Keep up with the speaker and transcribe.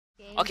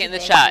Okay, in the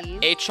chat,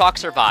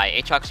 Aatrox or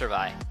Vi. Aatrox or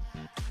Vi.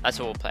 That's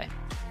what we'll play.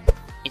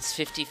 It's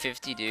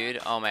 50-50, dude.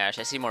 Oh my gosh,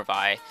 I see more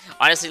Vi.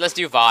 Honestly, let's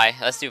do Vi.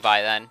 Let's do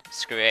Vi then.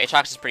 Screw it.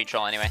 Aatrox is pretty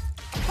troll anyway.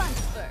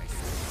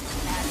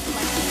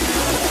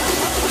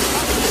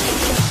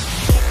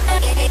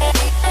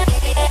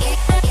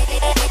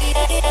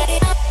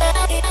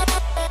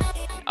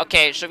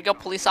 Okay, should we go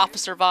Police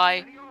Officer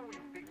Vi?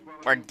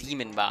 Or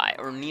Demon Vi?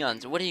 Or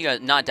Neons? What are you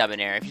guys? Not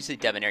Debonair. If you say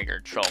Debonair, you're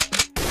a troll.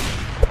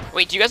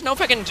 Wait, do you guys know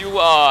if I can do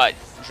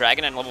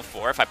Dragon in level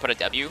 4 if I put a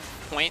W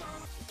point?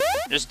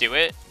 Just do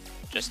it.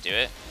 Just do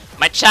it.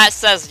 My chat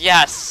says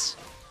yes.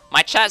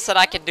 My chat said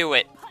I can do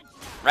it.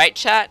 Right,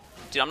 chat?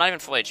 Dude, I'm not even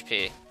full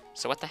HP.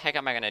 So what the heck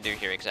am I gonna do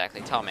here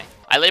exactly? Tell me.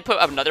 I literally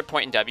put another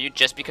point in W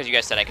just because you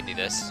guys said I could do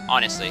this.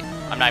 Honestly.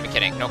 I'm not even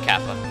kidding. No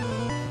kappa.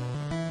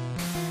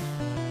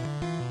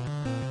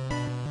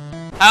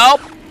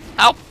 Help!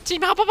 Help!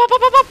 Team, help! Help!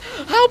 Help! Help!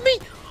 Help! Help me!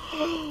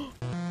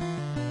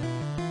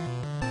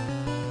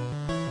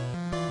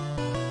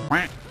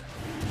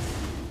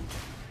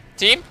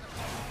 Team?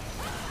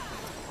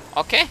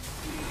 Okay.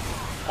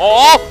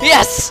 Oh,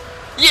 yes!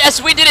 Yes,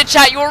 we did it,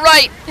 chat! You were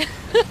right!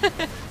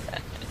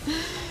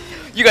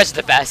 You guys are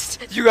the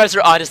best. You guys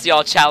are honestly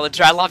all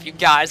challenger. I love you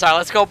guys. Alright,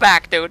 let's go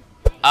back, dude.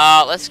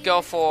 Let's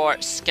go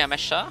for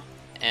Skirmisher.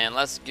 And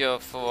let's go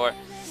for...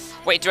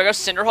 Wait, do I go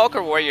Cinderhulk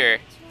or Warrior?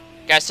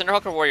 Guys,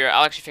 Cinderhulk or Warrior?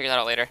 I'll actually figure that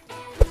out later.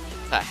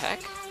 What the heck?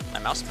 My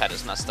mouse pad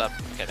is messed up.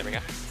 Okay, there we go.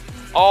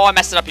 Oh, I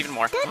messed it up even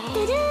more.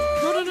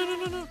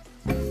 No.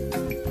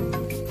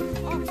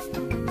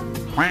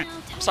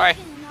 I'm sorry.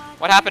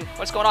 What happened?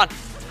 What's going on?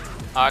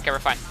 Okay, we're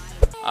fine.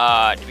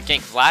 Do we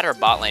gank Vlad or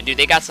bot lane? Dude,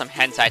 they got some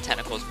hentai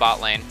tentacles bot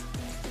lane.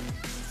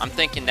 I'm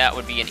thinking that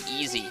would be an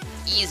easy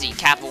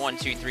Kappa 1,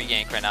 2, 3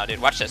 gank right now,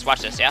 dude. Watch this,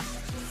 yeah?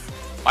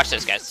 Watch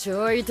this, guys.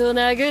 Here we go.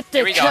 Bam!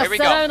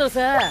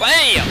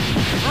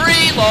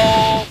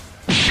 Reload!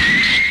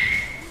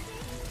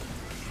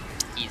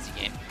 Easy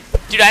game.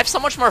 Dude, I have so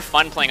much more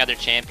fun playing other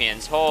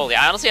champions. Holy,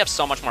 I honestly have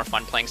so much more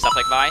fun playing stuff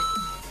like Vi.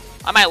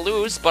 I might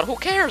lose, but who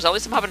cares? At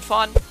least I'm having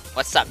fun.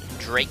 What's up,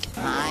 Drake?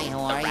 Hi, how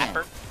are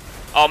rapper?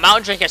 Oh,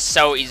 Mountain Drake is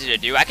so easy to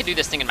do. I can do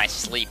this thing in my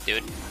sleep,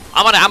 dude.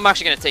 I'm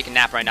actually gonna take a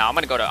nap right now. I'm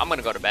gonna go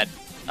to bed.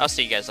 I'll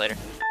see you guys later.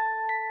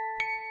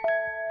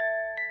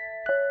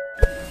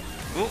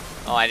 Ooh.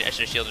 Oh, I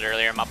should have shielded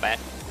earlier. My bad.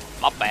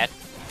 My bad.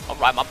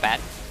 Alright, my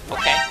bad.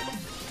 Okay.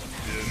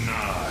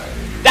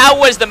 That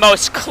was the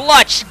most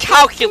clutch,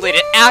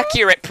 calculated,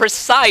 accurate,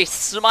 precise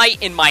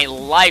smite in my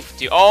life,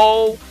 dude.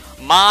 Oh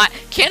my.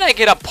 Can I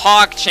get a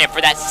Pog champ for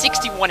that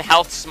 61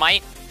 health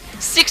smite?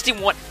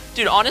 61.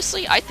 Dude,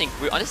 honestly, I think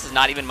this is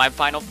not even my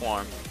final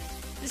form.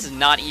 This is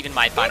not even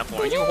my final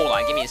form. You hold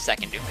on. Give me a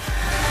second, dude.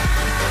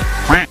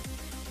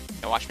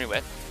 Now watch me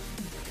whip.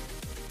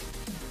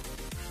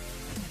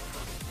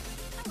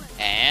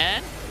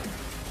 And...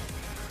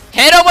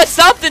 hit him with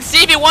something,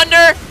 Stevie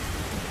Wonder!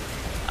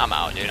 I'm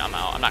out, dude. I'm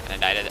out. I'm not gonna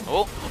die to this.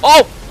 Oh!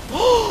 Oh!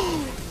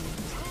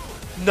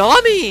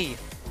 Nami!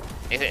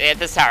 Hit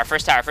this tower.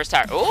 First tower.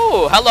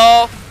 Ooh,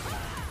 hello!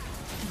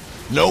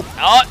 Nope.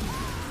 Oh!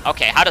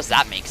 Okay, how does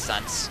that make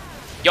sense?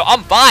 Yo,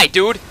 I'm Vi,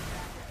 dude!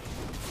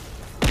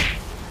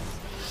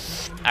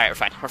 Alright,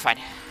 we're fine.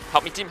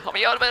 Help me, team. Help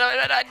me out. No,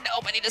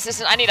 I need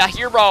assistance. I need a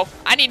hero.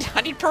 I need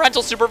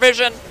parental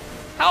supervision.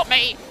 Help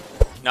me.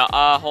 No,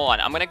 hold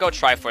on. I'm gonna go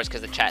Triforce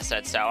because the chat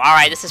said so.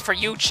 Alright, this is for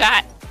you,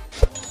 chat.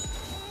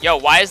 Yo,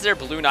 why is their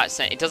blue not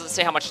saying? It doesn't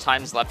say how much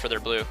time is left for their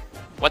blue.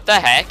 What the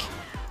heck?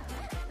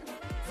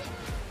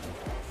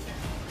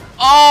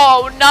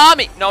 Oh,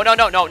 Nami. No.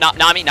 Not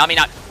Nami.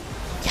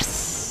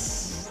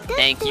 Yes.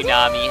 Thank you,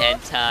 Nami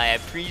Hentai. I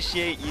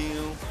appreciate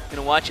you.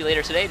 Gonna watch you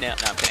later today. No,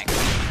 I'm kidding.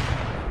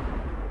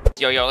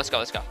 Yo, let's go.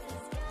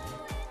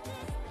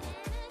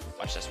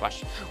 Watch this,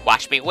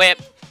 watch me whip.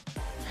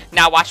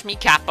 Now watch me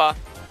Kappa.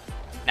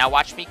 Now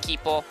watch me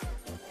Keeple.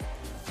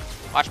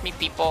 Watch me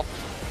people.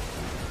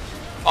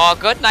 Oh,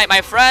 good night, my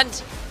friend.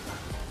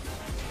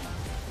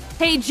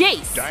 Hey,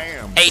 Jace.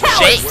 Damn. Hey,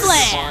 Jace.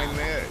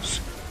 Jace.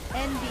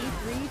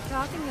 NB3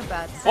 talking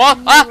about What?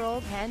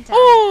 7-year-old hentai.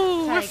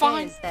 Ooh, we're Tiger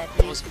fine. is that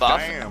It was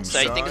buff. Damn, So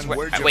you think it's son,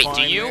 where'd you wait, find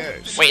do you?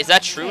 this? Wait, is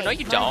that true? Hey, No,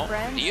 you my don't.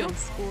 friends Do you? in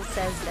school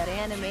says that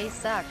anime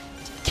sucks,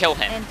 Kill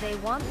him. and they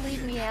won't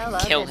leave me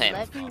alone Kill and him.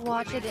 let me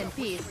watch it in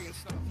peace.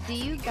 Do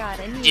you got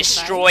any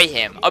Destroy advice?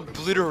 him.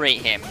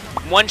 Obliterate him.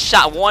 One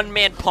shot, one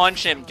man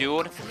punch him,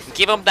 dude.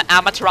 Give him the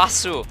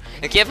Amaterasu.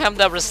 Give him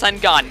the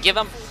Rasengan. Give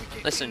him...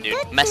 Listen, dude.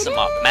 Mess him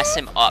up. Mess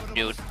him up,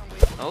 dude.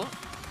 Oh?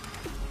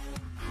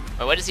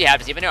 Wait, what does he have?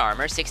 Does he have any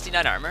armor?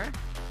 69 armor?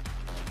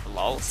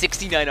 Lol.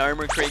 69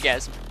 armor,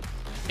 Craigasm.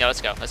 Yeah,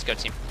 let's go. Let's go,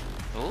 team.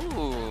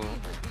 Ooh.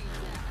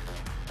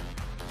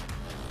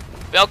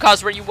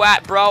 Vel'Koz, where you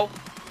at, bro?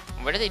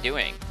 What are they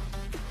doing?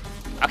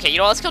 Okay, you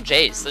know what? Let's kill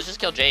Jace. Let's just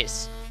kill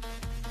Jace.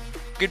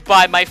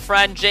 Goodbye, my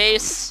friend,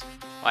 Jace.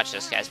 Watch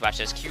this, guys. Watch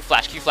this.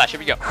 Q-Flash. Here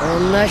we go.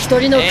 And...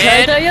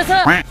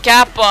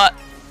 Kappa.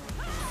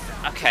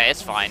 Okay,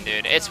 it's fine,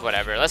 dude. It's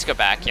whatever. Let's go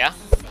back, yeah?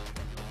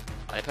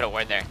 Oh, they put a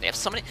ward there. They have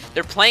so many...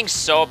 They're playing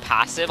so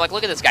passive. Like,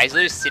 look at this guy. He's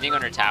literally sitting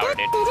on her tower,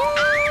 dude.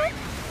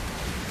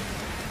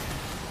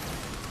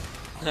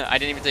 I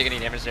didn't even take any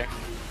damage there.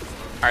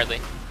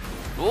 Hardly.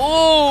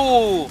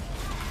 Ooh!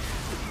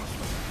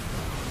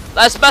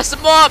 Let's mess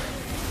him up!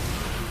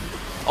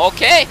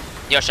 Okay.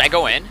 Yo, should I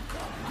go in?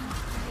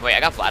 Wait, I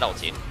got flat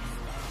ulti.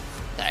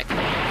 What the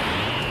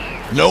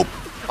heck? Nope.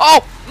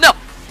 Oh! No!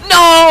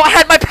 No! I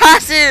had my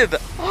passive!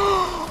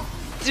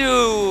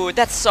 Dude,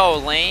 that's so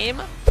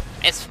lame.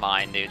 It's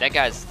fine, dude. That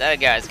guy's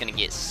gonna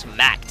get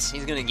smacked.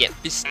 He's gonna get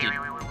fisted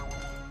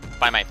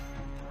by my...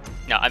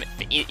 No, I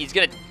mean, he's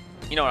gonna...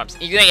 You know what I'm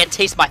saying? He's gonna get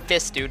taste my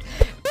fist, dude.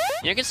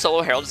 You can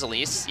solo Herald as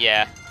Elise?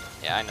 Yeah.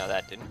 Yeah, I know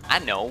that, dude. I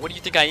know. What do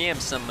you think I am?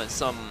 Some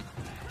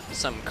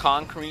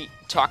concrete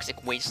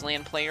toxic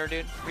wasteland player,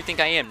 dude? What do you think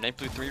I am?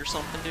 Nightblue3 or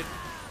something, dude?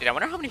 Dude, I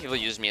wonder how many people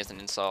use me as an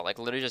insult. Like,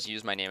 literally just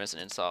use my name as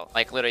an insult.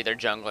 Like, literally, their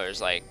junglers,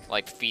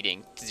 like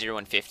feeding 0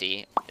 and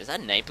 50. Is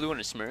that Nightblue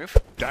and a Smurf?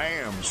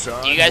 Damn,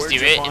 son. Do you guys Where'd do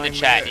you it in find the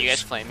chat? this? Do you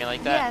guys flame me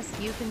like that?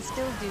 Yes, you can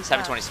still do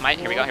 720 smite.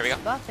 Here we go, here we go.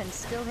 Buff and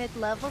still hit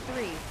level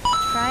 3.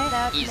 Try it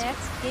out Easy.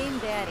 next game,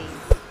 daddy.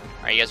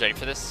 Are you guys ready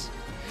for this?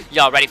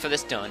 Y'all ready for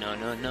this? No.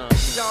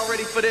 Y'all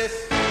ready for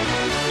this?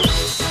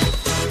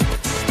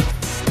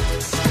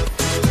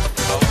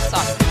 Oh, what's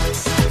up?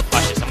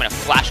 Watch this. I'm gonna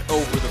flash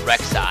over the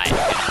Rek'Sai.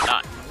 I'm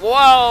not.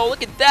 Whoa!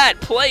 Look at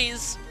that.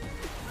 Plays.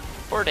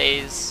 4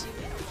 days.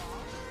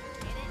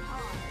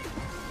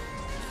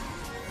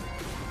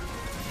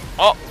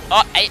 Oh!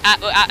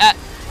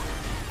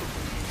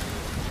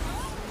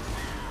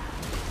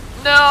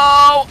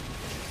 No!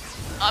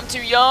 I'm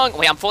too young.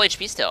 Wait, I'm full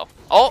HP still.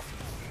 Oh!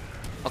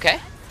 Okay.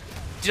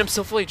 Dude, I'm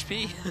still full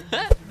HP.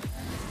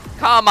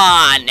 Come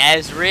on,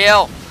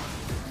 Ezreal.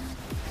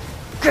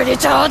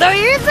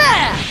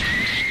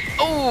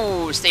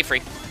 Oh, stay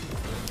free.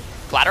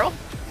 Collateral?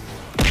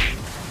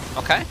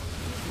 Okay.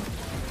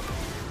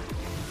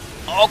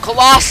 Oh,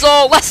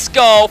 Colossal! Let's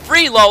go!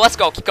 Free low, let's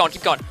go. Keep going,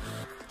 keep going.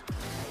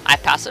 I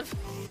have passive.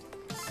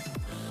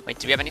 Wait,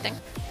 do we have anything?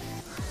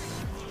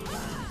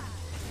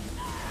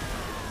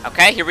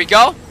 Okay, here we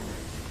go.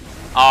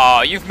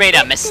 Oh, you've made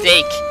a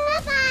mistake.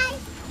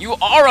 You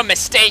are a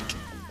mistake.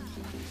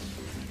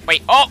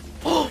 Wait, yeah,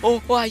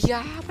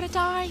 I'm gonna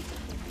die.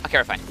 Okay,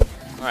 we're fine.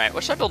 Alright,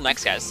 what should I build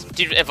next, guys?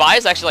 Dude, Vi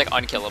is actually, like,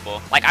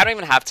 unkillable. Like, I don't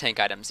even have tank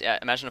items. Yeah,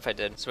 imagine if I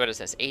did. So what is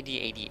this?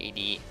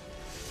 AD.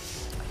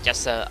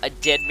 Just a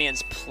dead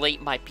man's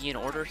plate might be in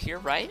order here,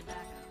 right?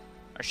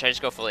 Or should I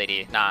just go full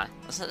AD? Nah,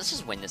 let's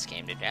just win this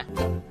game, dude, yeah?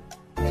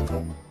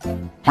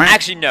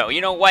 Actually, no.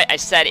 You know what? I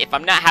said if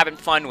I'm not having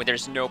fun,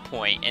 there's no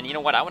point. And you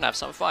know what? I want to have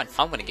some fun.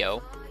 I'm gonna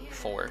go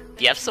for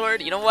BF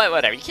sword. You know what?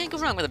 Whatever. You can't go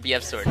wrong with a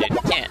BF sword, dude. You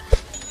can't.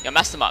 You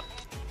messed them up.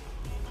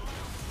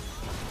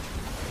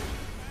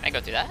 Can I go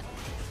through that?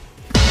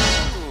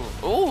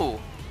 Ooh.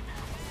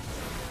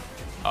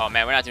 Oh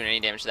man, we're not doing any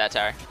damage to that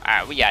tower.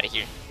 Alright, we out of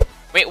here.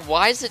 Wait,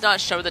 why does it not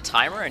show the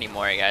timer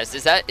anymore, guys?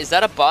 Is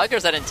that a bug or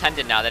is that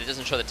intended now that it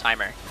doesn't show the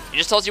timer? It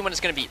just tells you when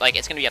it's gonna be, like,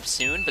 it's gonna be up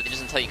soon, but it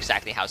doesn't tell you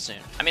exactly how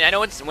soon. I mean, I know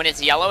when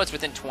it's yellow, it's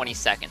within 20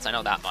 seconds. I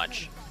know that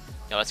much.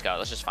 Yo, let's go.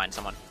 Let's just find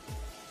someone.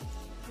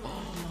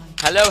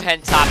 Hello,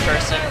 hentai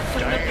person.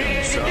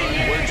 Damn, son.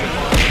 Where'd you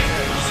find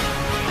this?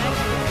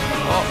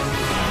 Oh.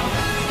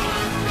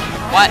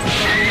 What?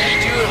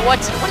 Dude, what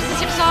is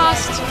this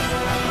exhaust?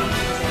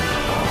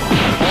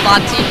 Hold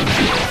on, team.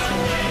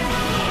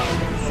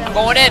 I'm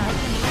going in.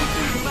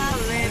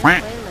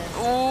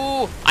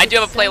 Ooh, I do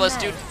have a playlist,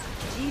 dude.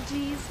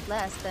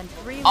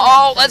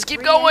 Oh, let's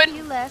keep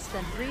going.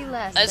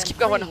 Let's keep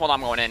going. Hold on,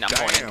 I'm going in. I'm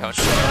going in, coach.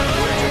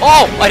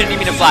 Oh, I didn't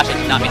mean to flash. I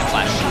did not mean to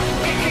flash.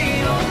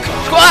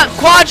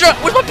 Quadra!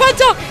 Where's my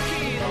penta?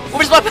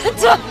 Where's my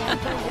penta?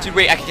 Dude,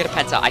 wait, I can get a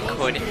penta. I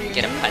could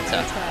get a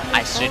penta.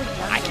 I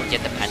can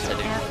get the penta,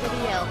 dude.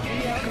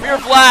 Come here,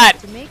 Vlad.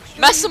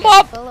 Mess him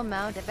up.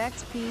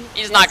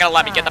 He's not gonna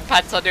let me get the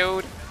penta,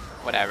 dude.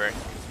 Whatever.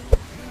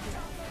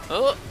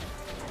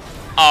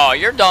 Oh,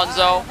 you're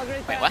donezo.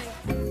 Wait, what?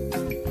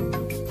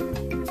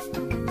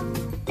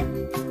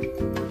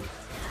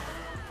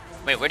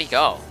 Wait, where'd he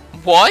go?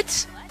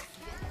 What?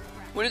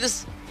 Where did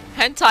this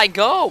hentai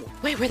go?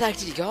 Wait, where the heck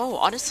did he go?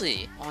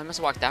 Honestly. Oh, he must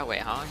have walked that way,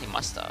 huh? He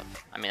must have.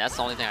 I mean, that's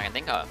the only thing I can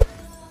think of.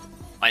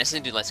 Honestly,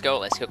 dude, let's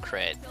go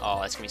crit. Oh,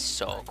 that's gonna be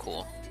so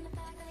cool.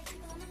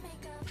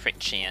 Crit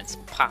chance.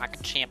 Pock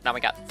champ. Now we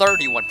got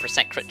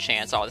 31% crit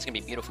chance. Oh, this is gonna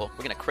be beautiful.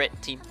 We're gonna crit,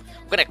 team.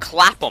 We're gonna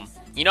clap him.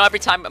 You know, every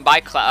time by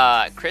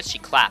Chris, she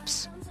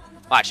claps.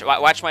 Watch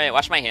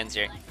my hands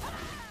here.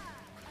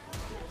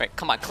 Right,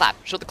 come on, clap.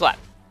 Show the clap.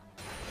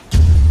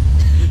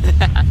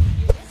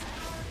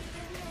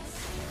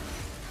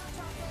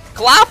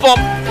 Clap him!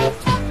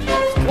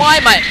 Why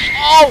am I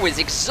always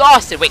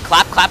exhausted? Wait,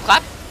 clap.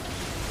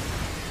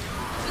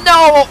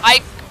 No,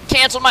 I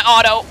canceled my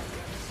auto.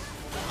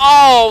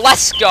 Oh,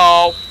 let's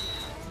go.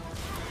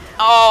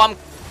 Oh,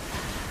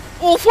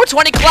 ooh,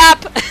 420 clap.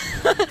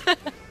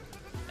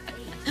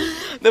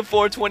 The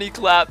 420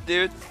 clap,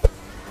 dude.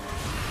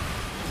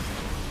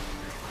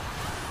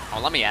 Oh,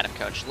 let me at him,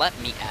 coach. Let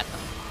me at him.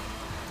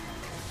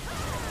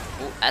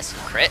 Ooh, that's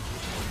crit.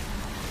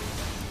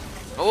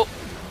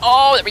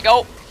 Oh, there we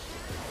go.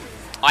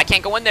 Oh, I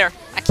can't go in there.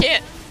 I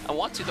can't. I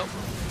want to, though.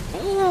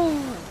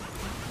 Ooh.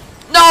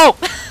 No!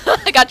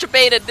 I got you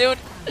baited, dude.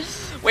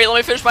 Wait, let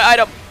me finish my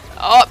item.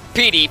 Oh,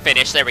 PD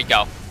finish. There we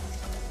go.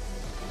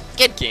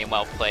 Good game,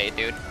 well played,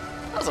 dude.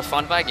 That was a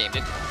fun Vi game,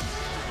 dude.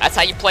 That's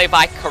how you play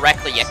Vi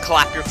correctly. You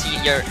clap not your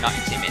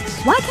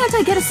teammates. Why can't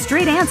I get a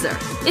straight answer?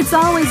 It's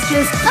always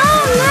just,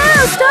 oh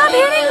no, stop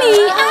hitting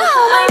me!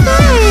 Ow,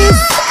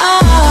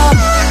 my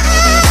face!